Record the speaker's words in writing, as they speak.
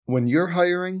When you're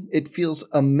hiring, it feels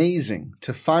amazing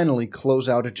to finally close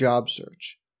out a job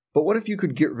search. But what if you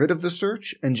could get rid of the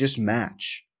search and just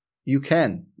match? You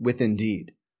can with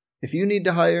Indeed. If you need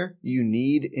to hire, you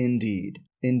need Indeed.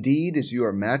 Indeed is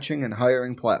your matching and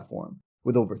hiring platform.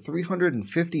 With over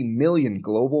 350 million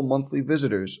global monthly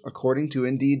visitors, according to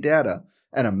Indeed data,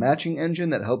 and a matching engine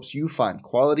that helps you find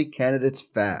quality candidates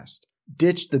fast.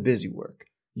 Ditch the busy work.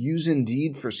 Use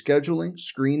Indeed for scheduling,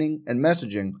 screening, and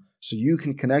messaging so you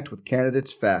can connect with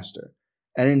candidates faster.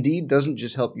 And Indeed doesn't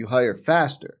just help you hire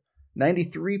faster.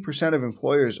 93% of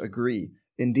employers agree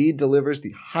Indeed delivers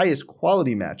the highest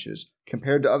quality matches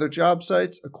compared to other job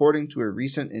sites, according to a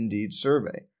recent Indeed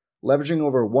survey. Leveraging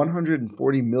over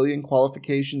 140 million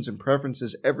qualifications and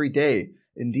preferences every day,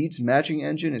 Indeed's matching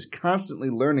engine is constantly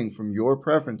learning from your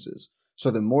preferences, so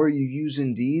the more you use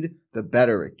Indeed, the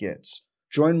better it gets.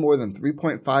 Join more than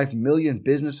 3.5 million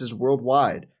businesses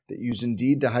worldwide that use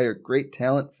Indeed to hire great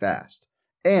talent fast.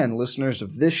 And listeners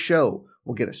of this show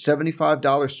will get a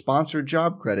 $75 sponsored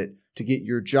job credit to get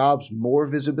your jobs more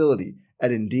visibility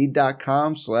at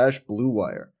Indeed.com/Blue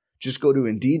Wire. Just go to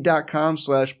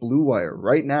Indeed.com/Blue Wire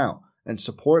right now and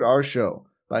support our show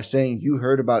by saying you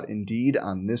heard about Indeed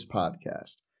on this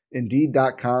podcast.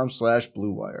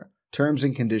 Indeed.com/Blue Wire. Terms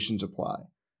and conditions apply.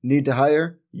 Need to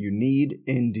hire? You need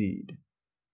Indeed.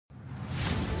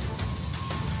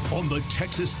 On the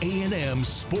Texas A&M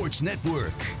Sports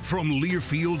Network, from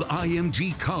Learfield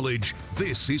IMG College,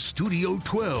 this is Studio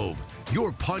 12,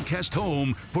 your podcast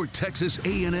home for Texas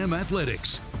A&M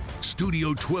athletics.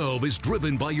 Studio 12 is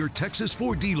driven by your Texas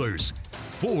Ford dealers.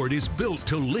 Ford is built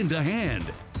to lend a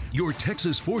hand. Your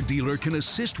Texas Ford dealer can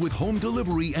assist with home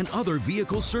delivery and other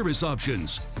vehicle service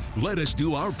options. Let us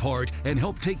do our part and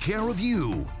help take care of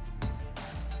you.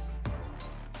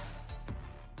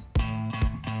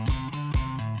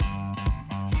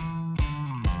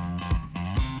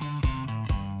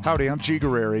 Howdy, I'm G.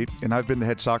 Guerreri, and I've been the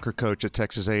head soccer coach at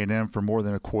Texas A&M for more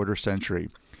than a quarter century.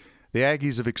 The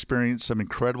Aggies have experienced some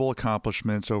incredible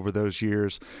accomplishments over those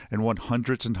years and won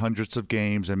hundreds and hundreds of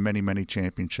games and many, many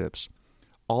championships.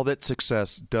 All that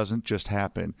success doesn't just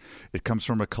happen. It comes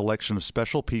from a collection of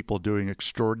special people doing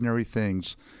extraordinary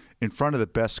things in front of the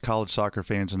best college soccer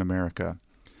fans in America.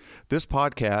 This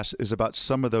podcast is about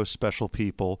some of those special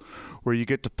people where you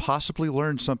get to possibly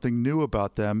learn something new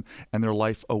about them and their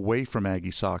life away from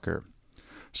Aggie soccer.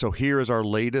 So here is our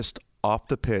latest Off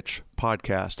the Pitch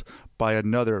podcast by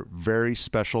another very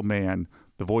special man,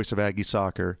 the voice of Aggie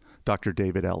soccer, Dr.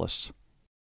 David Ellis.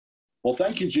 Well,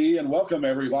 thank you, G, and welcome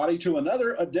everybody to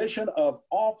another edition of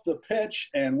Off the Pitch.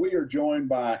 And we are joined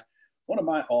by one of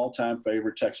my all-time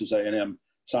favorite Texas A&M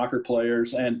soccer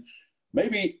players, and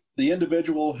maybe the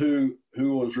individual who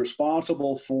was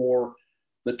responsible for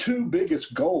the two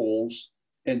biggest goals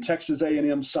in Texas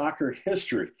A&M soccer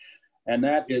history, and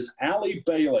that is Allie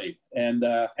Bailey. And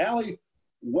Allie,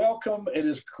 welcome. It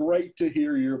is great to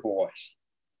hear your voice.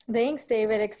 Thanks,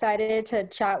 David. Excited to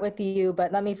chat with you,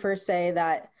 but let me first say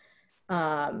that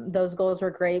those goals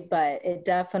were great, but it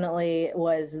definitely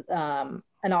was an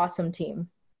awesome team.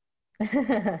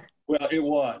 Well, it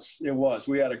was.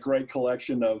 We had a great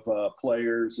collection of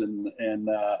players, and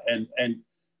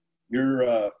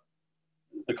you're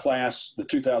the class, the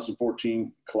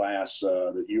 2014 class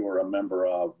that you were a member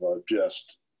of.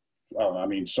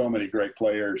 So many great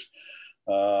players.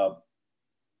 That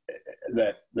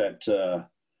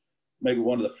maybe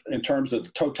one of the, in terms of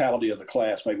the totality of the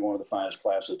class, maybe one of the finest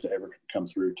classes to ever come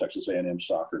through Texas A&M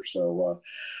soccer. So,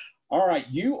 all right,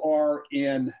 you are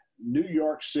in New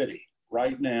York City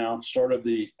right now, sort of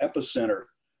the epicenter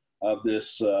of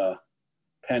this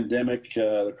pandemic,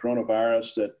 the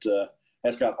coronavirus that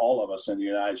has got all of us in the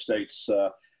United States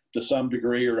to some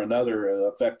degree or another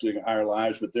affecting our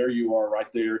lives. But there you are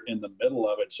right there in the middle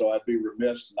of it. So I'd be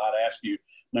remiss to not ask you,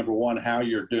 number one, how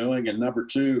you're doing, and number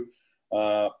two,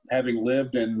 having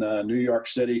lived in New York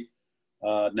City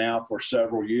now for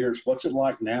several years, what's it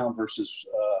like now versus,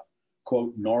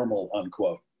 quote, normal,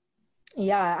 unquote?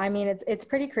 Yeah, I mean, it's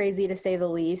pretty crazy to say the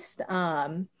least.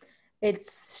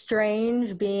 It's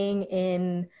strange being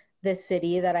in this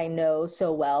city that I know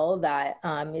so well that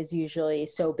is usually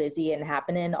so busy and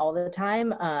happening all the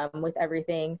time with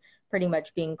everything pretty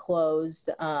much being closed.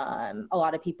 A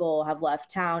lot of people have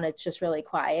left town. It's just really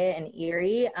quiet and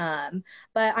eerie.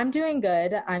 But I'm doing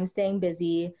good. I'm staying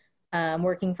busy,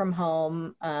 working from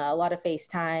home, a lot of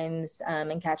FaceTimes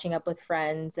and catching up with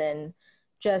friends and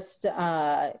just,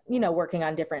 working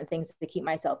on different things to keep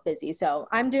myself busy. So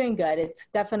I'm doing good. It's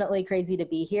definitely crazy to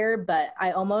be here, but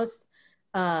I almost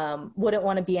wouldn't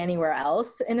want to be anywhere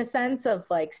else, in a sense of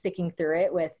like sticking through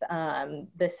it with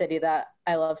the city that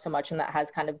I love so much and that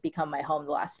has kind of become my home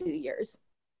the last few years.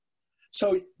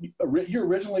 So you're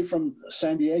originally from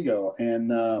San Diego, and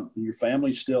your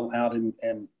family's still out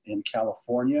in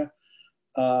California.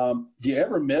 Do you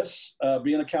ever miss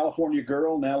being a California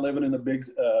girl now living in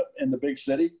the big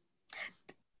city?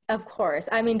 Of course.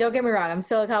 I mean, don't get me wrong. I'm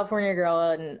still a California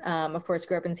girl, and of course,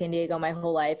 grew up in San Diego my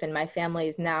whole life. And my family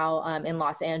is now in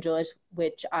Los Angeles,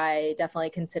 which I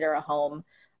definitely consider a home.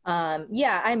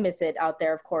 Yeah, I miss it out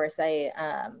there. Of course, I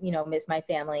miss my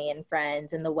family and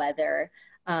friends and the weather.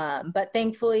 But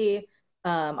thankfully,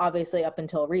 obviously, up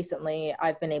until recently,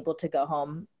 I've been able to go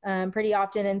home pretty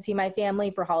often and see my family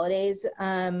for holidays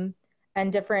and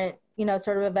different,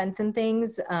 sort of events and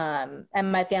things.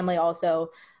 And my family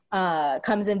also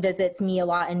comes and visits me a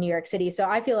lot in New York City. So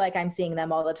I feel like I'm seeing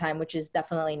them all the time, which is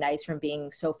definitely nice from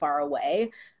being so far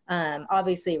away.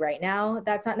 Obviously right now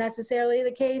that's not necessarily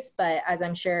the case, but as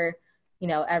I'm sure,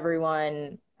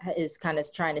 everyone is kind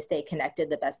of trying to stay connected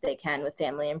the best they can with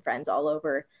family and friends all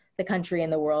over the country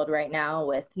and the world right now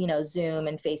with, Zoom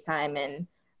and FaceTime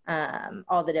and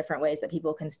all the different ways that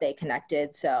people can stay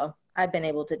connected. So I've been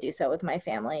able to do so with my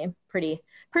family pretty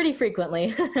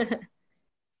frequently.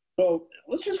 So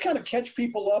let's just kind of catch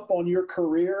people up on your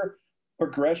career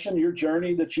progression, your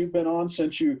journey that you've been on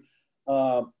since you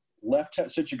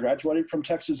since you graduated from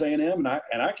Texas A&M.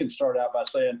 And I can start out by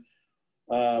saying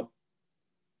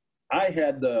I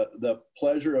had the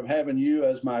pleasure of having you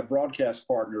as my broadcast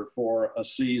partner for a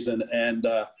season, and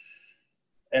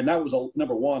that was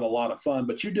number one, a lot of fun.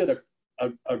 But you did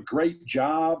a great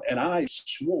job, and I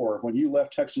swore when you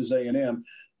left Texas A&M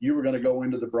you were going to go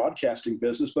into the broadcasting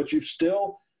business, but you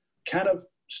still kind of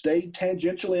stayed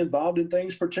tangentially involved in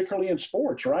things, particularly in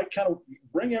sports, right? Kind of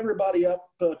bring everybody up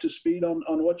to speed on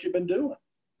what you've been doing.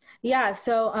 Yeah,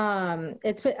 so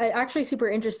it's been actually super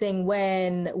interesting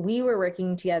when we were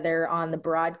working together on the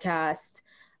broadcast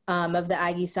of the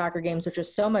Aggie soccer games, which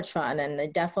was so much fun, and I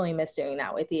definitely miss doing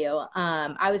that with you.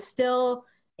 I was still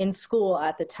in school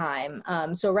at the time.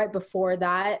 So right before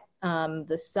that,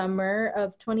 the summer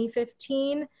of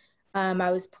 2015,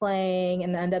 I was playing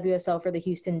in the NWSL for the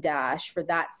Houston Dash for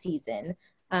that season,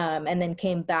 and then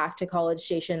came back to College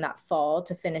Station that fall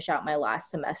to finish out my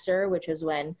last semester, which was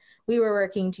when we were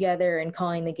working together and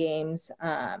calling the games,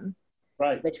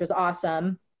 right, which was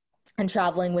awesome, and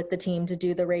traveling with the team to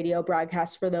do the radio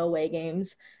broadcast for the away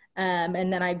games. And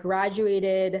then I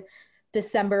graduated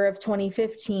December of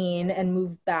 2015 and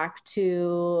moved back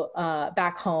to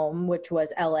back home, which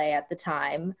was LA at the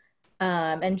time.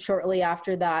 And shortly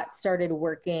after that, started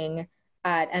working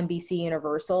at NBC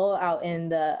Universal out in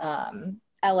the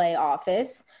LA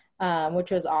office,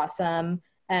 which was awesome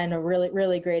and a really,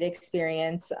 really great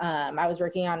experience. I was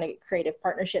working on a creative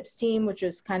partnerships team, which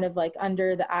was kind of like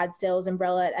under the ad sales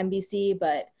umbrella at NBC,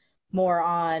 but more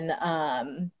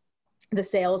on the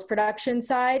sales production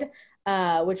side,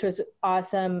 which was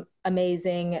awesome,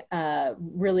 amazing,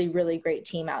 really, really great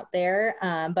team out there.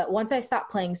 But once I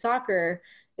stopped playing soccer,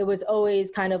 it was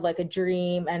always kind of like a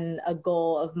dream and a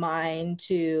goal of mine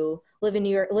to live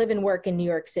and work in New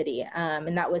York City.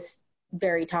 And that was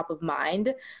very top of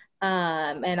mind.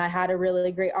 And I had a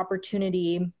really great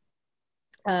opportunity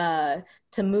to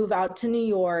move out to New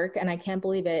York. And I can't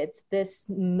believe it. It's this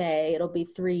May. It'll be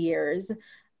 3 years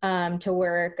to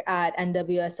work at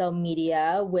NWSL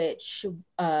Media, which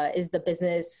is the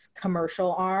business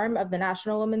commercial arm of the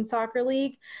National Women's Soccer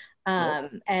League.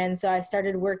 And so I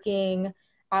started working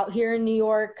out here in New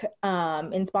York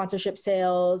in sponsorship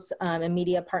sales and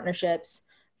media partnerships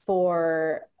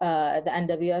for the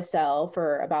NWSL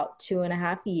for about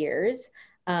 2.5 years,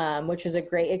 which was a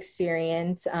great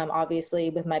experience, obviously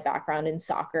with my background in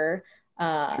soccer.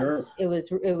 Sure. It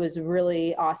was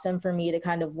really awesome for me to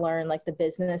kind of learn like the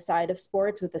business side of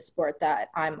sports with a sport that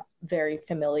I'm very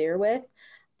familiar with.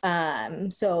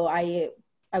 So I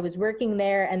was working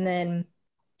there, and then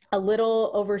a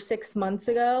little over 6 months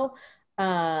ago,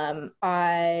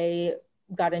 I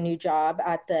got a new job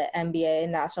at the NBA,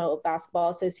 National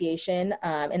Basketball Association,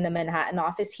 in the Manhattan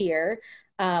office here,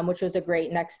 which was a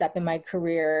great next step in my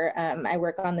career. I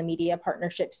work on the media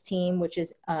partnerships team, which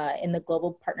is in the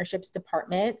global partnerships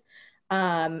department.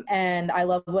 And I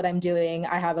love what I'm doing.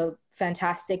 I have a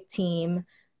fantastic team,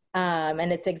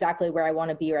 and it's exactly where I want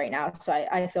to be right now. So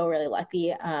I feel really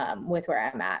lucky with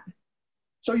where I'm at.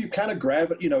 So you kind of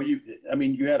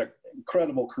you had an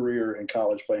incredible career in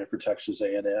college playing for Texas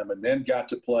A&M, and then got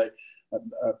to play,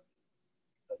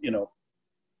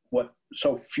 what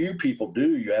so few people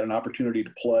do. You had an opportunity to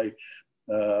play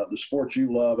the sports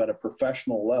you love at a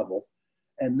professional level.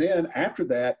 And then after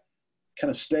that, kind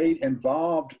of stayed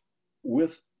involved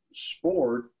with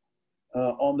sport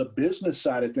on the business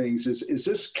side of things. Is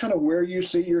this kind of where you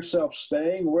see yourself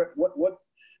staying? What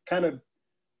kind of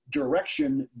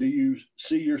direction do you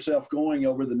see yourself going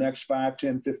over the next 5,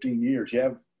 10, 15 years? You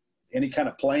have any kind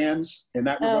of plans in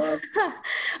that regard? Oh,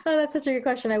 that's such a good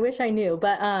question. I wish I knew,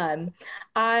 but I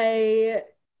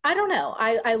don't know.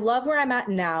 I love where I'm at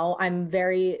now. I'm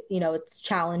very, it's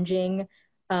challenging.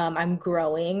 I'm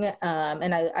growing,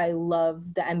 and I love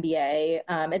the NBA.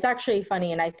 It's actually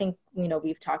funny, and I think,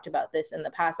 we've talked about this in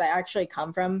the past. I actually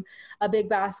come from a big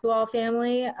basketball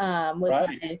family, with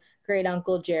my great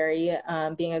uncle Jerry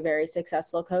being a very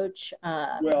successful coach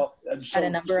at a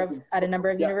number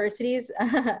of universities.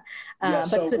 But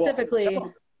specifically,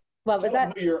 what was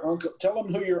that? Tell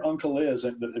them who your uncle is,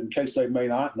 in case they may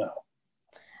not know.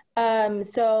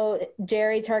 So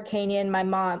Jerry Tarkanian,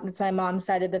 it's my mom's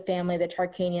side of the family, the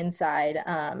Tarkanian side,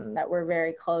 that we're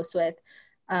very close with.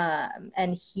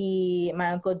 And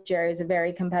my uncle Jerry is a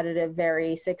very competitive,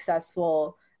 very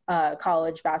successful,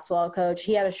 college basketball coach.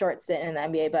 He had a short stint in the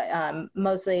NBA, but,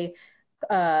 mostly,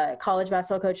 college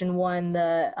basketball coach, and won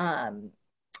the,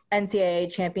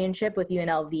 NCAA championship with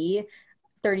UNLV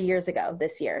 30 years ago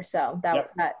this year. So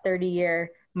that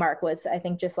 30-year mark was, I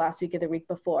think, just last week or the week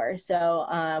before.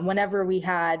 So whenever we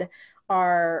had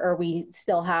we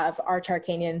still have our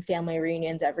Tarkanian family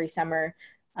reunions every summer,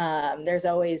 there's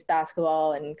always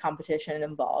basketball and competition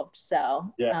involved.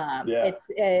 So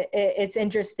it's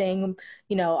interesting,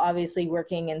 obviously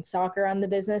working in soccer on the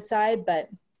business side, but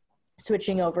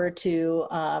switching over to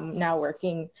now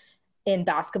working in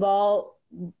basketball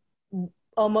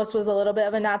almost was a little bit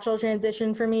of a natural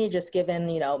transition for me, just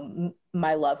given,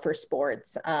 my love for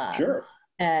sports. Sure.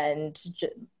 And,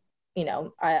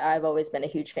 I've always been a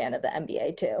huge fan of the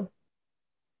NBA too.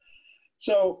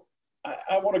 So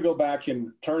I want to go back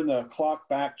and turn the clock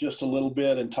back just a little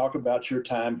bit and talk about your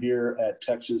time here at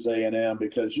Texas A&M,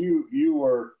 because you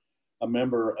were a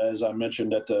member, as I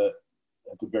mentioned at the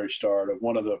very start, of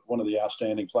one of the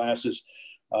outstanding classes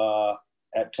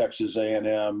at Texas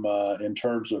A&M in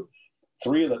terms of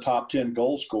 3 of the top 10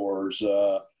 goal scorers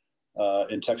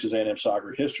in Texas A&M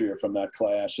soccer history are from that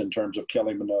class, in terms of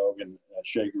Kelly Minogue and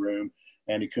Shea Groom,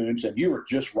 Andy Kuntz, and you were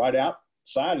just right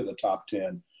outside of the top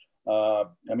 10. I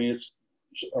mean, it's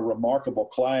a remarkable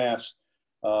class.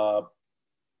 But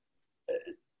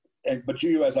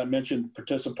you, as I mentioned,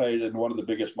 participated in one of the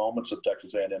biggest moments of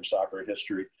Texas A&M soccer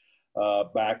history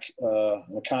back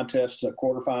in a contest, a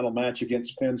quarterfinal match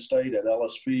against Penn State at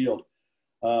Ellis Field.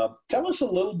 Tell us a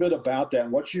little bit about that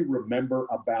and what you remember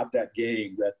about that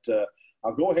game. That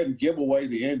I'll go ahead and give away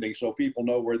the ending so people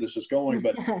know where this is going.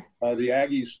 But the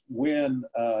Aggies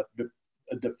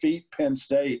defeat Penn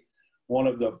State, one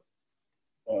of the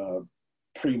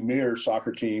premier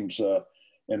soccer teams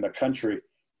in the country,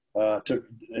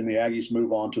 and the Aggies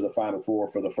move on to the Final Four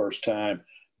for the first time.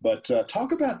 But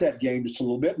talk about that game just a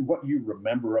little bit and what you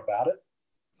remember about it.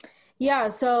 Yeah,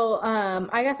 so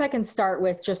I guess I can start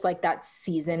with just like that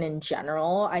season in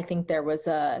general. I think there was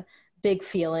a big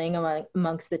feeling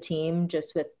amongst the team,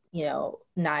 just with,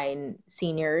 9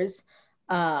 seniors,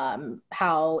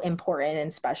 how important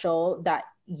and special that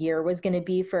year was going to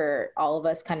be for all of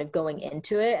us kind of going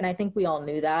into it. And I think we all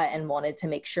knew that and wanted to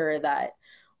make sure that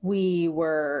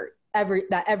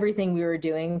everything we were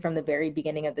doing from the very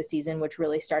beginning of the season, which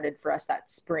really started for us that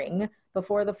spring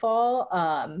before the fall,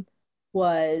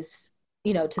 was,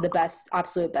 to the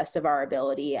absolute best of our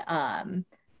ability.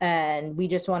 And we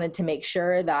just wanted to make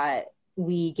sure that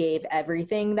we gave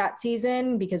everything that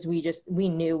season, because we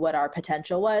knew what our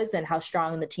potential was and how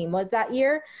strong the team was that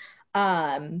year.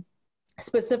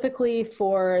 Specifically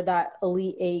for that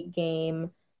Elite Eight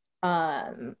game,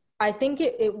 I think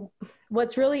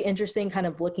what's really interesting kind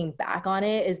of looking back on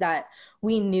it is that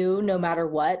we knew no matter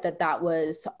what, that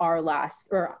was our last,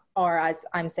 or as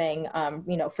I'm saying,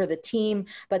 for the team,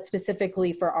 but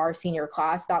specifically for our senior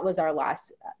class, that was our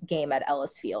last game at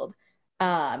Ellis Field.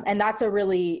 And that's a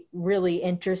really, really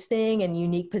interesting and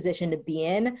unique position to be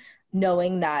in,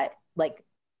 knowing that, like,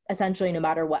 essentially no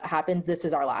matter what happens, this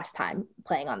is our last time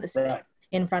playing on this field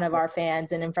in front of our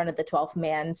fans and in front of the 12th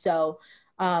man. So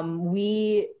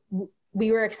we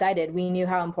were excited. We knew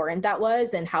how important that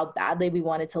was and how badly we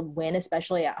wanted to win,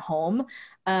 especially at home.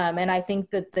 And I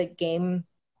think that the game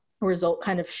result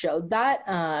kind of showed that.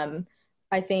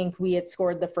 I think we had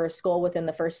scored the first goal within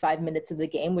the first 5 minutes of the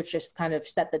game, which just kind of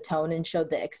set the tone and showed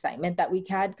the excitement that we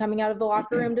had coming out of the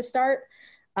locker room to start.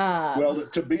 Well,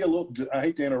 to be I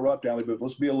hate to interrupt, Allie, but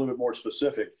let's be a little bit more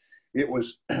specific. It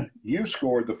was you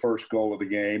scored the first goal of the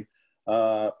game,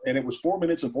 and it was 4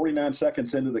 minutes and 49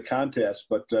 seconds into the contest,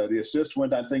 but the assist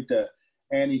went, I think, to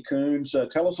Annie Coons.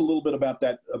 Tell us a little bit about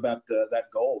that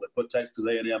goal that put Texas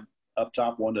A&M up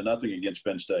top 1-0 against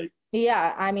Penn State.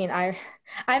 Yeah, I mean, I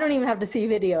don't even have to see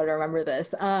video to remember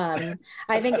this. I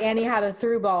think Annie had a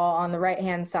through ball on the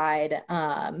right-hand side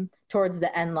towards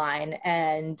the end line,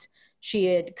 and she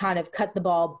had kind of cut the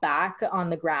ball back on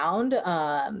the ground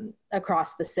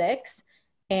across the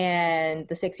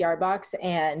 6-yard box.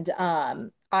 And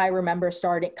I remember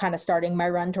starting my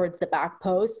run towards the back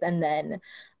post and then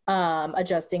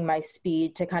adjusting my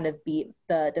speed to kind of beat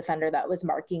the defender that was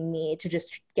marking me to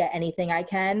just get anything I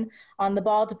can on the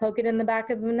ball to poke it in the back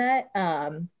of the net.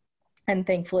 And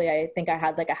thankfully, I think I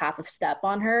had like a half of step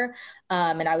on her.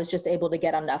 And I was just able to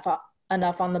get enough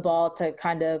on the ball to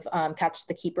kind of catch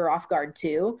the keeper off guard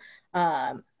too.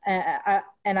 And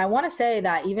I want to say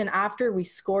that even after we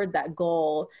scored that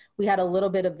goal, we had a little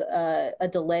bit of a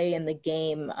delay in the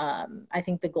game. I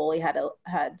think the goalie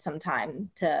had some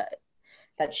time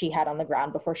that she had on the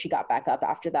ground before she got back up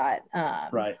after that.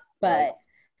 Right. But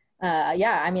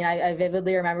yeah, I mean, I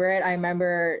vividly remember it. I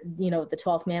remember, the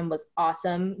 12th man was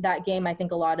awesome that game. I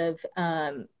think a lot of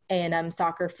A&M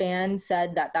soccer fans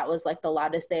said that was like the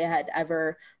loudest they had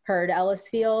ever heard Ellis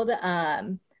Field.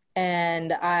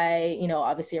 And I,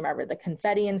 obviously remember the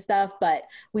confetti and stuff, but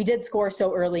we did score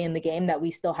so early in the game that we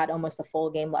still had almost a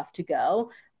full game left to go.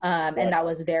 Right. And that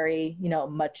was very,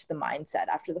 much the mindset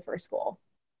after the first goal.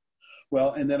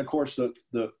 Well, and then of course the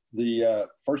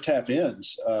first half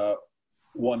ends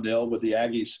 1-0 with the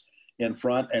Aggies in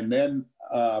front, and then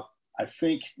I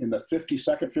think in the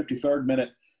 53rd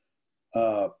minute,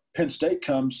 Penn State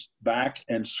comes back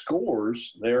and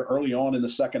scores there early on in the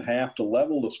second half to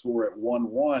level the score at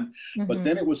 1-1. Mm-hmm. But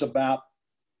then it was about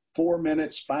 5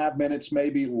 minutes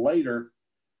maybe later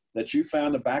that you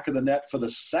found the back of the net for the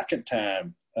second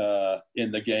time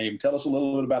in the game. Tell us a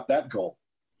little bit about that goal.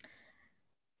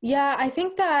 Yeah, I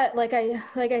think that, like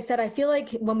I said, I feel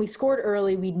like when we scored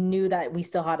early, we knew that we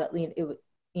still had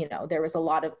there was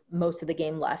most of the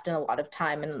game left and a lot of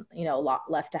time and, a lot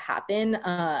left to happen.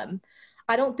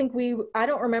 I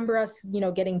don't remember us,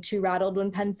 getting too rattled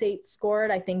when Penn State scored.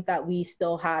 I think that we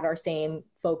still had our same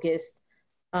focused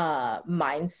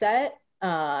mindset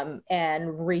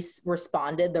and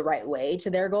responded the right way to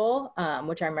their goal,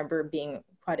 which I remember being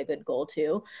quite a good goal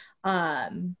too.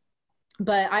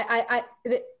 But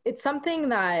it's something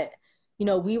that,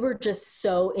 we were just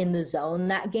so in the zone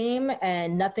that game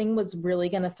and nothing was really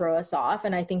going to throw us off.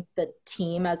 And I think the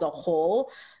team as a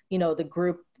whole, the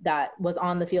group that was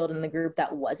on the field and the group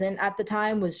that wasn't at the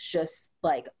time was just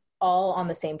like all on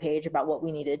the same page about what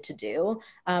we needed to do.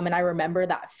 And I remember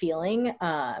that feeling.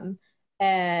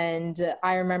 And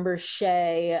I remember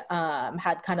Shay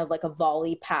had kind of like a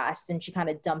volley pass and she kind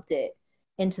of dumped it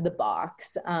into the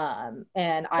box. And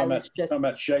I was just talking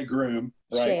about Shay Groom,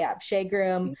 right? Shay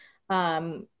Groom,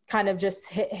 kind of just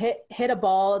hit a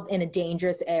ball in a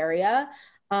dangerous area,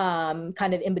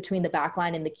 kind of in between the back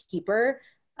line and the keeper.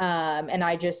 And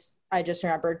I just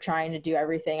remember trying to do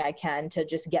everything I can to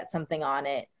just get something on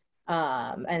it.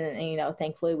 And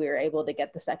thankfully we were able to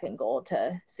get the second goal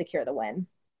to secure the win.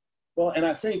 Well, and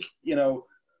I think, you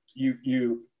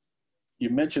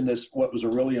mentioned this, what was a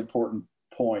really important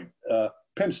point.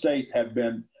 Penn State had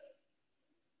been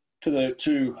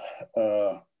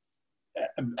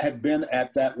had been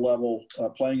at that level,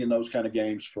 playing in those kind of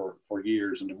games for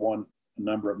years, and won a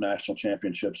number of national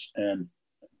championships. And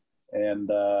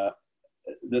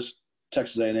this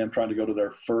Texas A&M trying to go to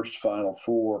their first Final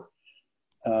Four.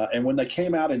 And when they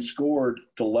came out and scored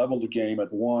to level the game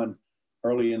at 1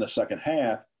 early in the second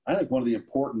half, I think one of the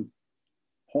important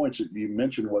points that you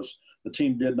mentioned was the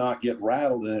team did not get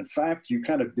rattled. And in fact, you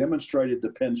kind of demonstrated to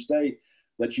Penn State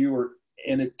that you were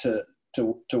in it to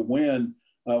win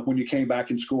when you came back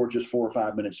and scored just 4 or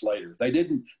 5 minutes later. They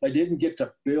didn't get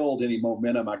to build any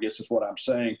momentum, I guess is what I'm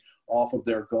saying, off of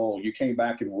their goal. You came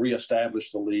back and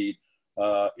reestablished the lead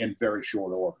in very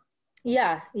short order.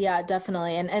 Yeah,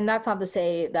 definitely. And that's not to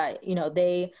say that,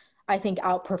 they, I think,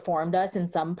 outperformed us in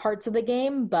some parts of the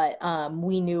game, but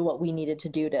we knew what we needed to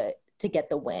do to get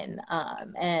the win.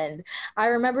 And I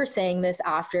remember saying this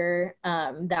after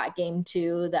that game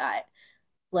too, that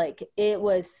like it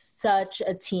was such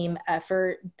a team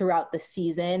effort throughout the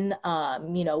season,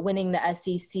 winning the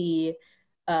SEC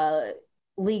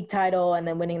league title and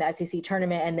then winning the SEC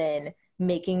tournament and then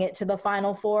making it to the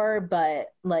Final Four. But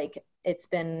like, it's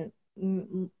been,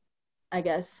 I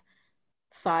guess,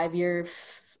 5 years,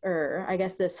 or I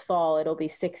guess this fall, it'll be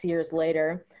 6 years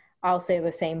later. I'll say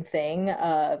the same thing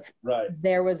of right.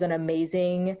 There was an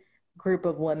amazing group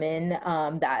of women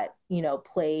that,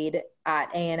 played at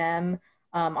A&M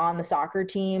on the soccer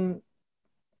team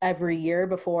every year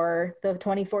before the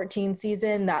 2014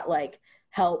 season that like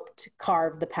helped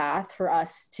carve the path for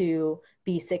us to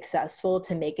be successful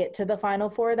to make it to the Final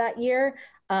Four that year.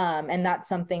 And that's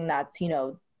something that's,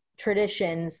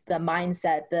 traditions, the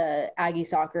mindset, the Aggie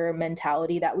soccer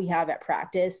mentality that we have at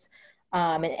practice,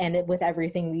 and with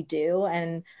everything we do.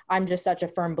 And I'm just such a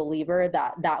firm believer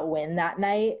that win that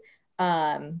night,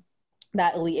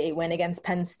 that Elite Eight win against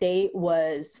Penn State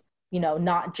was,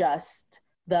 not just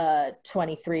the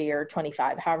 23 or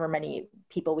 25, however many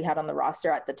people we had on the roster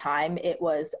at the time. It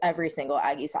was every single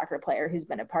Aggie soccer player who's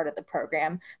been a part of the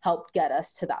program helped get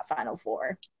us to that Final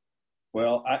Four.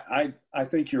 Well, I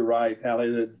think you're right,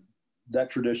 Allie, that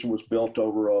tradition was built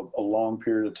over a long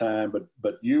period of time,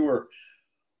 but you were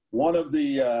one of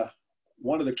the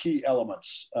key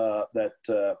elements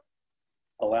that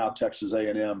allowed Texas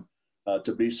A&M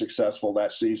to be successful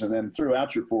that season and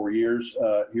throughout your 4 years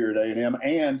here at A&M,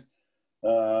 and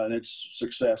its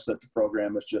success that the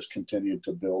program has just continued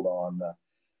to build on.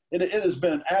 It has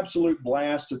been an absolute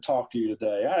blast to talk to you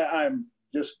today.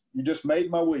 You just made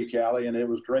my week, Allie, and it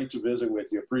was great to visit with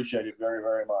you. Appreciate it very,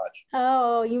 very much.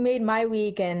 Oh, you made my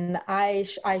week, and I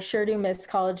sure do miss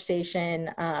College Station.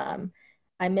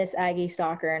 I miss Aggie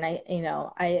soccer, and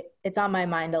it's on my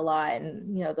mind a lot.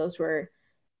 And those were,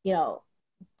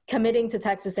 committing to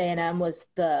Texas A&M was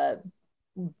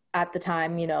at the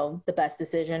time, the best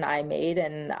decision I made,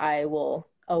 and I will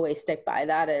always stick by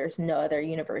that. There's no other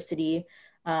university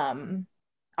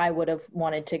I would have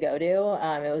wanted to go to.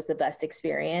 It was the best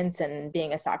experience, and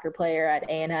being a soccer player at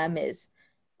A&M is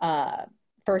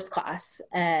first class.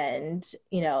 And,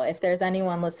 if there's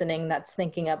anyone listening that's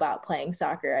thinking about playing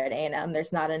soccer at A&M,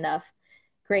 there's not enough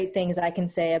great things I can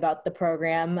say about the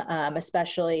program,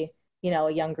 especially,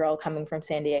 a young girl coming from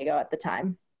San Diego at the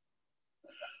time.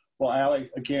 Well, Allie,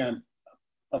 again,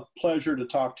 a pleasure to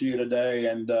talk to you today,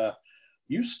 and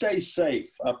you stay safe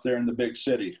up there in the big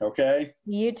city, okay?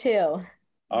 You too.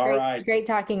 All right. Great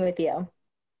talking with you.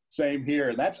 Same here.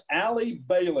 And that's Allie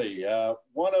Bailey,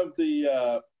 one of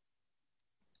the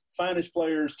finest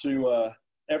players to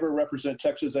ever represent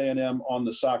Texas A&M on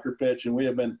the soccer pitch, and we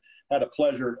have had a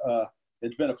pleasure.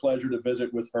 It's been a pleasure to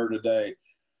visit with her today.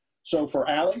 So for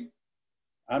Allie,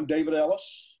 I'm David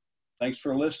Ellis. Thanks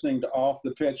for listening to Off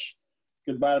the Pitch.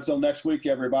 Goodbye until next week,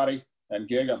 everybody, and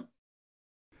gig 'em.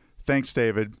 Thanks,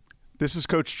 David. This is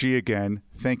Coach G again,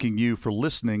 thanking you for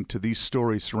listening to these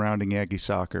stories surrounding Aggie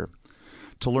soccer.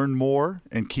 To learn more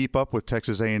and keep up with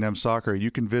Texas A&M soccer,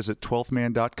 you can visit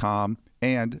 12thman.com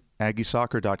and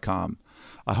aggiesoccer.com.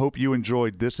 I hope you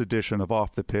enjoyed this edition of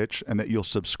Off the Pitch and that you'll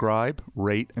subscribe,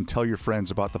 rate, and tell your friends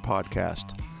about the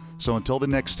podcast. So until the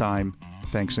next time,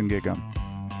 thanks and gig 'em.